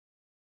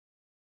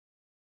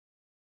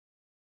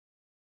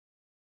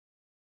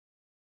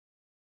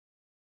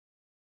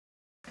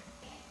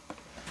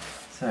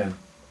So,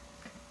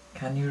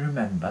 can you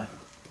remember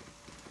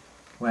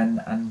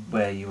when and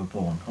where you were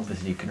born?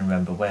 Obviously you can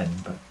remember when,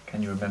 but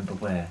can you remember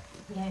where?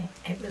 Yeah,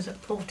 it was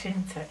at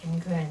Port-Infant in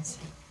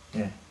Guernsey,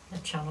 Yeah. the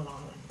Channel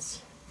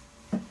Islands.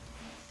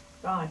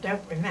 Well, I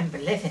don't remember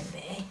living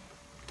there,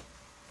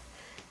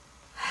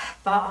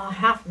 but I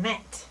have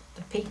met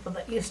the people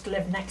that used to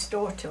live next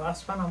door to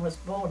us when I was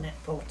born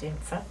at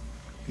Port-Infant.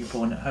 You were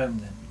born at home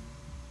then?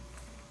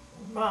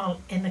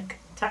 Well, in a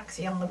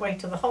taxi on the way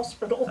to the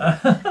hospital.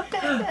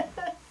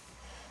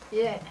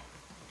 Yeah.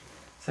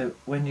 So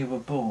when you were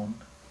born,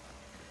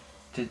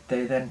 did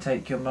they then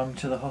take your mum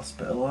to the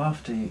hospital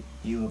after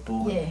you were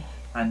born? Yeah.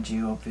 And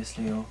you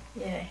obviously, or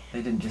Yeah.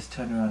 they didn't just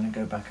turn around and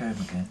go back home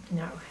again?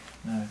 No.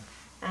 No.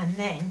 And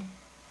then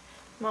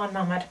my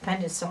mum had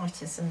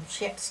appendicitis and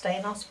she had to stay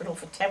in hospital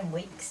for 10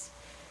 weeks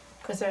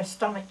because her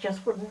stomach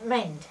just wouldn't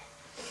mend.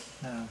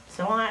 No.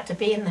 So I had to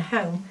be in the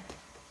home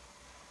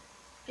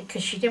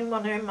because she didn't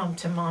want her mum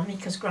to mind me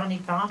because Granny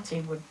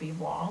Barty would be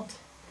wild.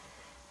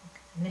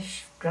 And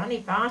if Granny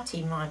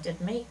Barty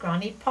minded me,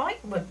 Granny Pike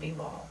would be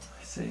wild.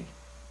 I see.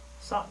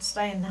 So I had to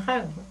stay in the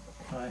home.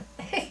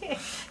 Right.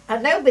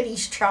 And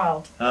nobody's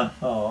child.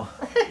 Oh.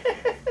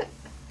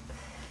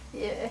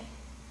 Yeah.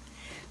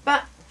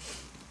 But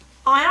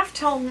I have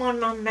told my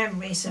mum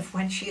memories of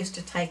when she used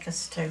to take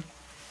us to,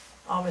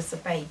 I was a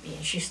baby,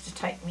 and she used to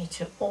take me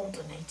to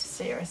Alderney to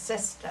see her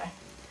sister,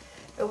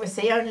 who was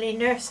the only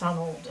nurse on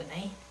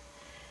Alderney.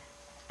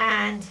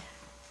 And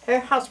her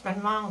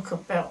husband, my Uncle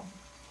Bill,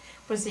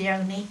 was the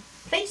only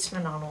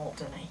policeman on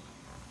Alderney.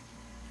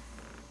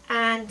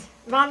 And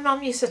my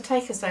mum used to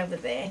take us over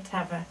there to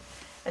have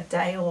a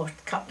day or a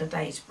couple of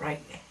days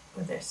break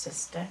with her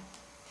sister.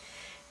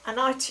 And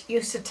I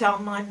used to tell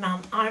my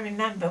mum, I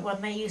remember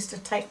when they used to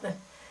take the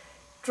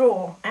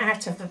drawer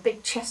out of the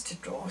big chest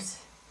of drawers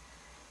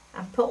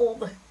and put all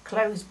the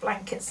clothes,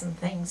 blankets and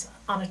things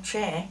on a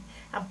chair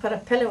and put a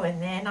pillow in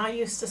there, and I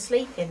used to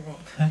sleep in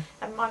there.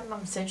 And my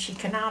mum said she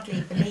can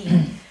hardly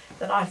believe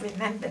that I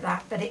remember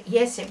that, but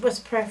yes, it was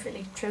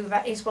perfectly true.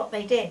 That is what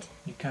they did.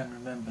 You can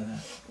remember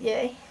that.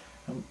 Yeah.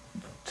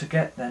 To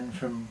get then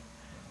from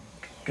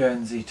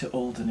Guernsey to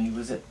Alderney,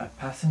 was it a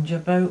passenger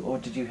boat or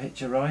did you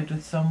hitch a ride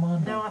with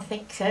someone? No, I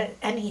think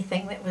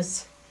anything that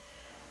was,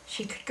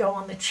 she could go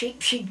on the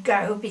cheap, she'd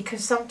go,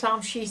 because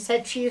sometimes she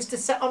said she used to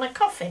sit on a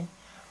coffin.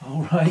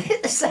 All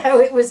right. So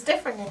it was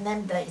different in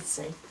them days,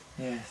 see.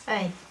 Yes.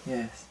 Hey.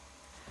 Yes.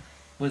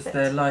 Was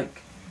there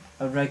like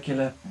a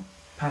regular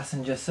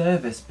passenger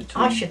service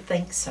between? I should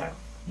think so.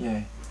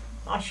 Yeah.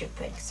 I should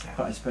think so.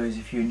 But I suppose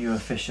if you knew a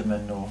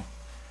fisherman or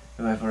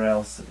whoever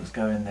else that was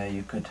going there,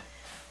 you could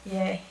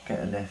Yeah. get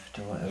a lift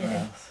or whatever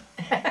Yeah.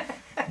 else.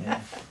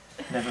 Yeah.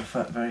 Never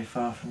very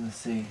far from the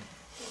sea.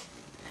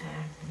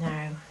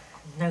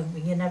 No,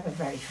 you're never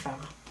very far.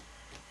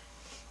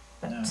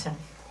 But No.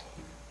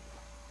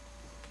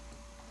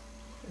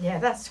 yeah,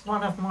 that's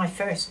one of my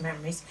first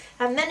memories.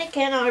 And then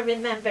again, I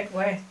remembered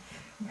where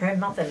her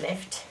mother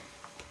lived,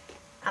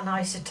 and I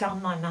used to tell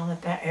my mum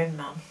about her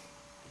mum,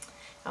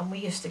 and we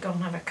used to go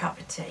and have a cup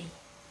of tea.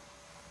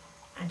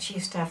 And she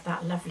used to have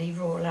that lovely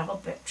Royal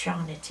Albert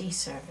China tea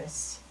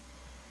service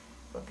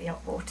with the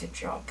hot water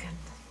jug and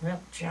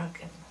milk jug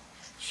and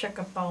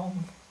sugar bowl.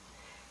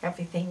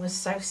 Everything was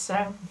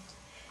so.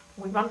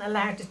 We weren't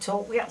allowed to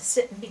talk. We had to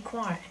sit and be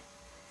quiet.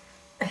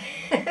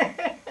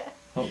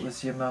 What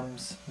was your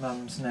mum's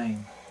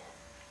name?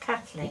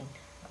 Kathleen.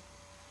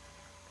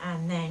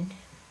 And then,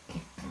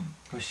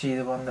 Was she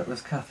the one that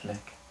was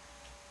Catholic?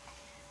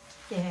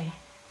 yeah,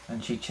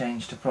 And she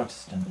changed to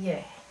Protestant?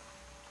 yeah,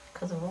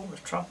 because of all the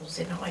troubles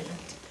in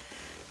Ireland.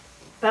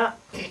 But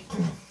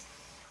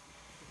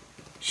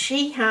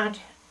she had,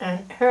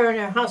 her and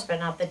her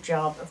husband had the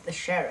job of the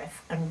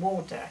sheriff and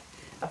warder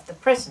of the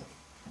prison.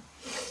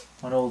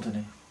 On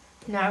Alderney?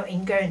 No,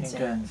 in Guernsey.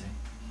 In Guernsey.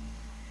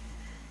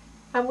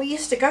 And we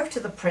used to go to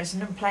the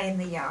prison and play in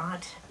the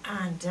yard,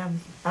 and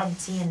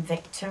Bunty and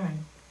Victor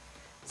and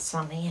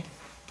Sonny and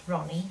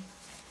Ronnie,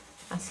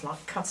 that's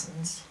like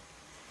cousins,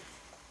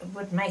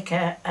 would make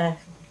a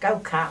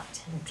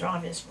go-kart and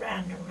drive us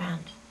round and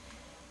round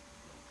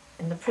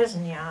in the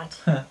prison yard.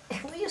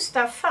 We used to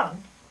have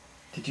fun.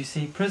 Did you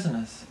see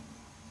prisoners?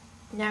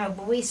 No,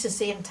 but we used to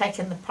see them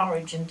taking the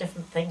porridge and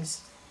different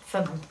things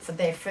for them, for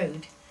their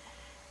food.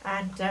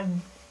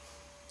 And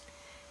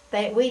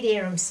we'd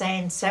hear them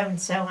saying,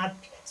 so-and-so, I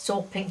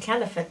saw pink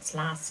elephants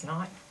last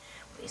night.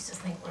 We used to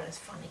think, well, it's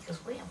funny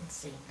because we haven't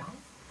seen none.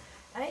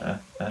 Eh?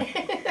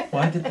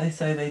 Why did they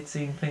say they'd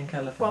seen pink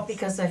elephants? Well,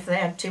 because if they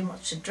had too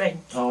much to drink,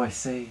 Oh, I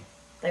see.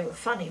 they were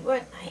funny,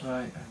 weren't they?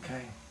 Right,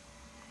 okay.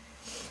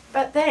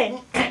 But then,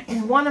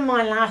 one of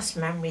my last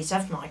memories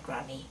of my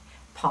Granny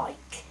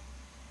Pike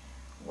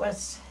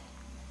was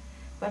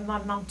when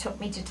my mum took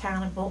me to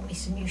town and bought me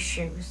some new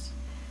shoes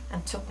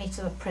and took me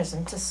to the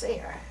prison to see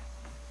her.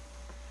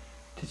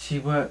 Did she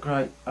work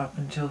right up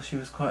until she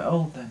was quite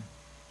old then?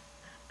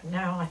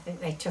 No, I think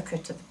they took her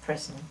to the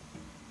prison,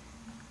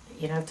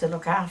 to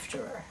look after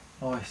her,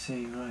 Oh, I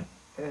see, right.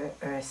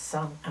 her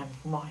son and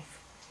wife.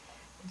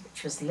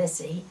 which was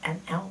Lizzie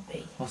and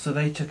Albie. Oh, so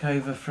they took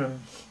over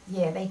from...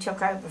 Yeah, they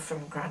took over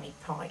from Granny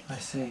Pike. I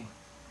see.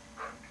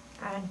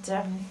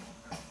 And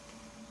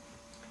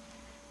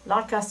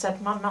like I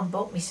said, my mum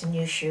bought me some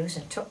new shoes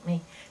and took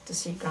me to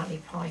see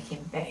Granny Pike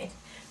in bed.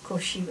 Of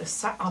course, she was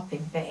sat up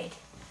in bed.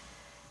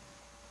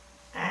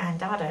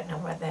 And I don't know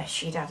whether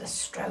she'd had a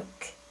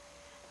stroke.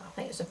 I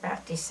think it was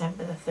about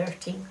December the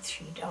 13th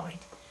she died.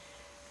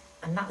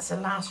 And that's the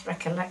last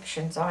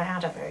recollections I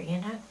had of her, you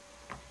know.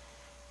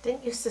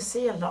 Didn't used to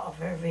see a lot of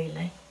her,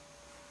 really.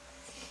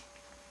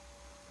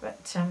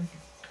 But,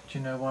 Do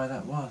you know why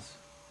that was?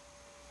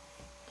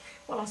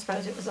 well, I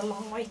suppose it was a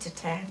long way to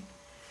town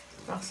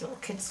for us little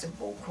kids to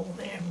walk all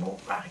there and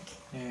walk back.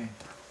 Yeah.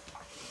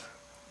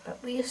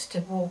 But we used to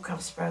walk, I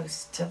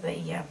suppose, to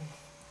the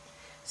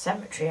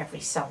cemetery every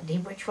Sunday,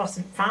 which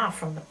wasn't far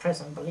from the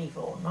prison, believe it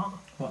or not.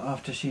 What,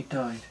 after she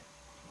died?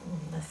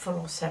 The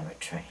Full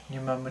Cemetery.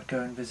 Your mum would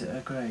go and visit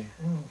her grave?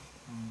 Mm.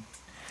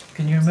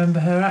 Can you remember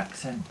her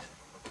accent?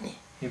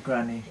 Your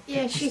granny?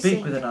 Yeah, Did she she speak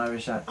seemed- with an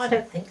Irish accent? I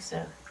don't think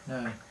so.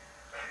 No.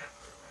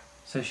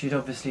 So she'd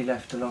obviously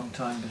left a long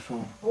time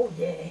before. Oh,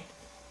 yeah.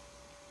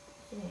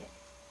 Yeah.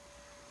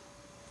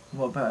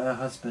 What about her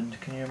husband?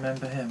 Can you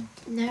remember him?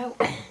 No.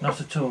 Not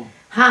at all.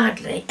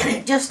 Hardly.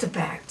 Just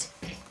about.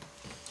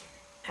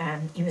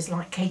 He was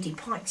like Katie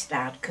Pike's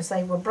dad, because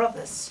they were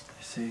brothers.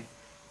 I see.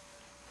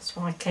 That's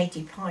why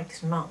Katie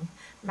Pike's mum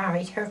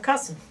married her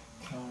cousin.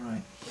 All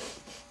right.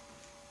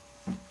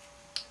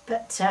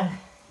 But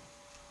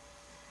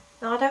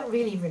no, I don't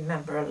really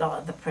remember a lot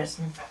of the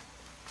prison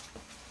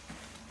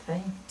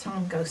thing.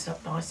 Time goes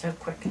up by so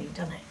quickly,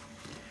 doesn't it?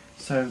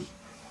 So,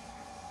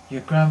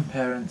 your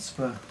grandparents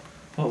were,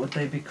 what would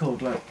they be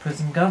called? Like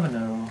prison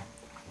governor or?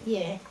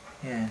 Yeah,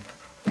 Yeah,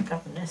 the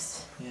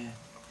governess yeah.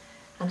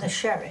 and the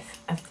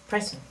sheriff of the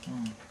prison.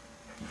 Mm.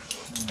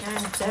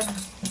 And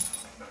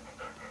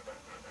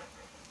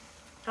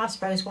I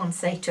suppose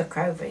once they took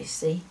over, you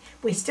see,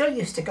 we still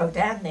used to go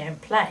down there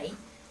and play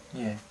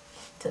Yeah.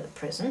 to the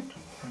prison.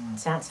 Mm.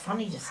 Sounds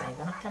funny to say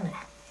that, doesn't it?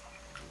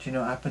 Do you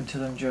know what happened to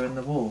them during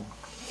the war?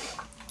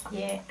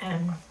 Yeah,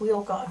 we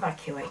all got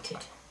evacuated.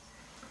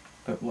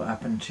 But what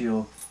happened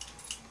to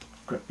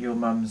your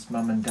mum's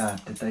mum and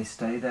dad? Did they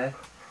stay there?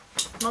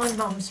 My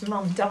mum's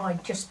mum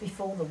died just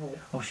before the war.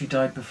 Oh, she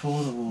died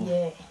before the war?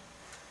 Yeah.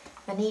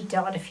 And he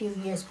died a few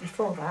years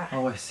before that.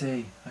 Oh, I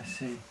see, I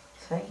see.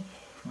 See?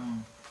 Mm.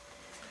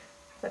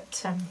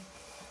 But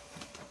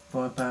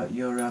What about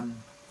your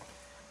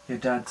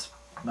dad's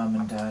mum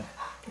and dad?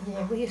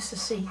 yeah, we used to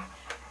see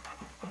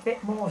a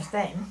bit more of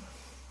them.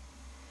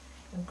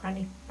 And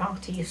Granny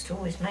Barty used to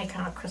always make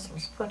our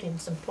Christmas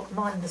puddings and put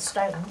mine in the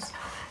stones,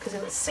 because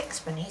it was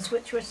sixpennies,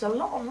 which was a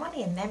lot of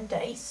money in them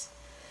days,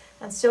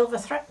 and silver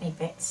threepenny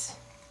bits.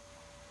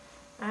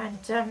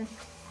 And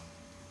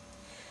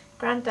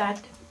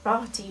Grandad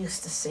Barty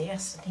used to see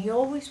us, and he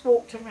always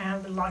walked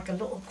around with like a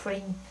little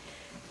cream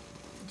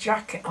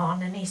jacket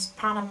on and his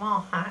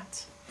Panama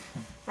hat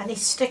and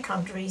his stick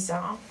under his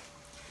arm.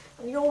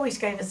 And he always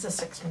gave us a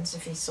sixpence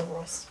if he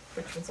saw us,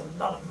 which was a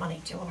lot of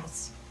money to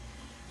us.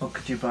 What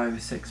could you buy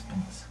with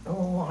sixpence?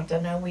 Oh, I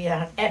don't know, we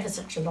had ever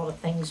such a lot of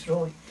things,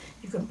 Roy.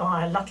 You could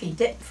buy a lucky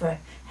dip for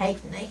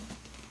halfpenny,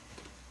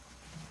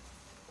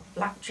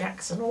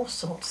 blackjacks and all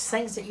sorts of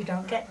things that you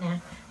don't get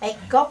now. 8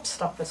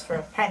 gobstoppers for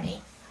a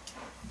penny.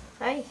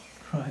 Hey?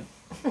 Right.